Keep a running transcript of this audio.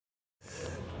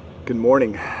Good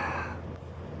morning.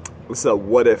 This is a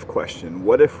what if question.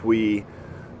 What if we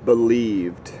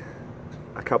believed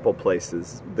a couple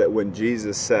places that when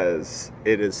Jesus says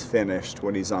it is finished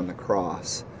when he's on the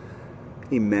cross,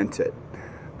 he meant it?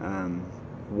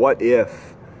 What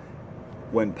if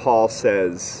when Paul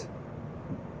says,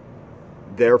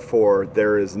 therefore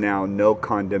there is now no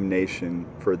condemnation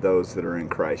for those that are in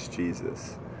Christ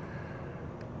Jesus?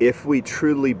 If we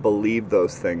truly believe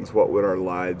those things, what would our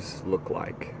lives look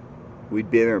like? We'd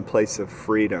be in a place of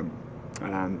freedom.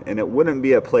 And it wouldn't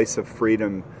be a place of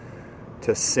freedom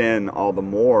to sin all the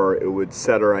more. It would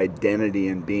set our identity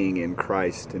in being in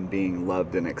Christ and being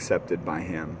loved and accepted by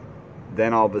him.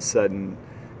 Then all of a sudden,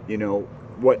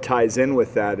 what ties in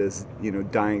with that is,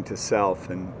 dying to self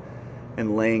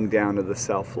and laying down to the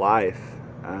self-life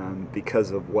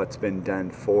because of what's been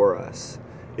done for us.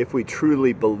 If we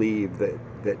truly believe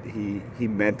that he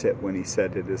meant it when he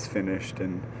said it is finished,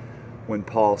 and when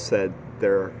Paul said,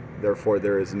 therefore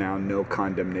there is now no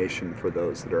condemnation for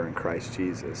those that are in Christ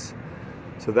Jesus.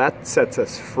 So that sets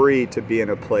us free to be in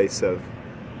a place of,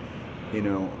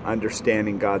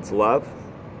 understanding God's love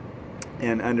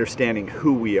and understanding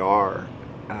who we are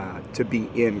to be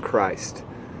in Christ.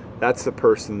 That's the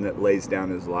person that lays down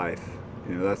his life.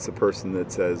 That's the person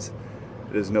that says,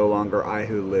 it is no longer I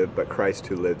who live, but Christ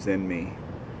who lives in me.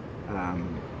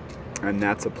 And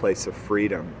that's a place of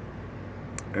freedom.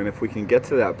 And if we can get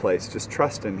to that place, just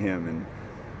trust in him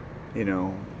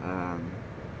and,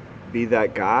 be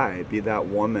that guy, be that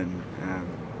woman.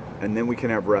 And then we can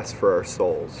have rest for our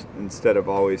souls instead of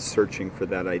always searching for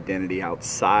that identity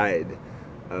outside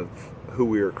of who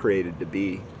we were created to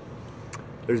be.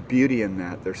 There's beauty in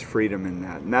that. There's freedom in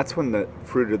that. And that's when the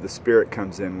fruit of the Spirit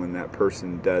comes in, when that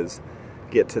person does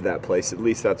get to that place. At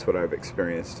least that's what I've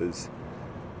experienced, is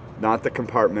not the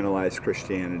compartmentalized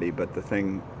Christianity, but the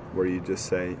thing where you just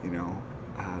say,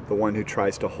 the one who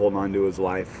tries to hold on to his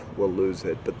life will lose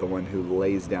it, but the one who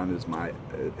lays down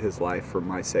his life for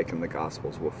my sake and the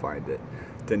gospel's will find it.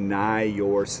 Deny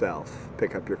yourself,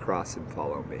 pick up your cross and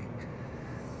follow me.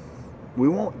 We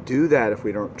won't do that if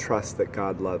we don't trust that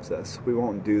God loves us. We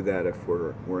won't do that if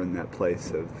we're in that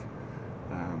place of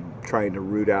trying to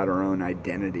root out our own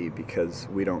identity because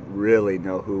we don't really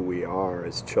know who we are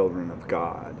as children of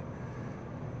God.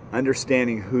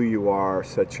 Understanding who you are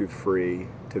sets you free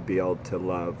to be able to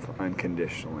love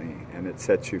unconditionally, and it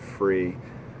sets you free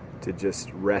to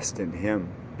just rest in him.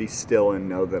 Be still and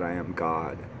know that I am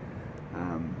God.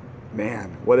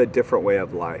 Man, what a different way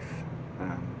of life.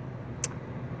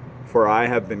 For I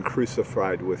have been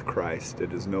crucified with Christ.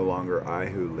 It is no longer I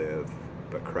who live,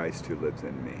 but Christ who lives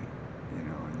in me.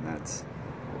 And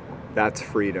that's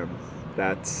freedom.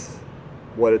 That's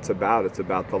what it's about. It's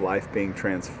about the life being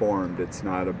transformed. It's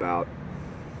not about,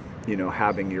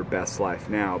 having your best life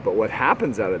now. But what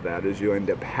happens out of that is you end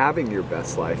up having your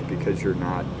best life because you're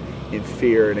not in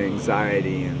fear and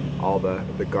anxiety and all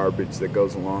the garbage that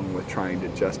goes along with trying to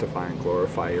justify and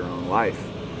glorify your own life.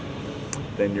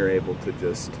 Then you're able to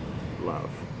just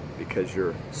love because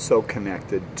you're so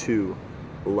connected to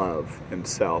love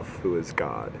himself, who is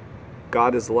God.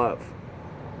 God is love.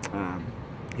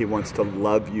 He wants to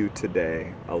love you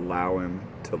today. Allow him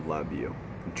to love you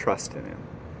and trust in him.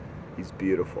 He's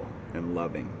beautiful and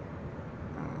loving,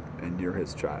 and you're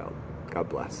his child. God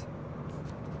bless.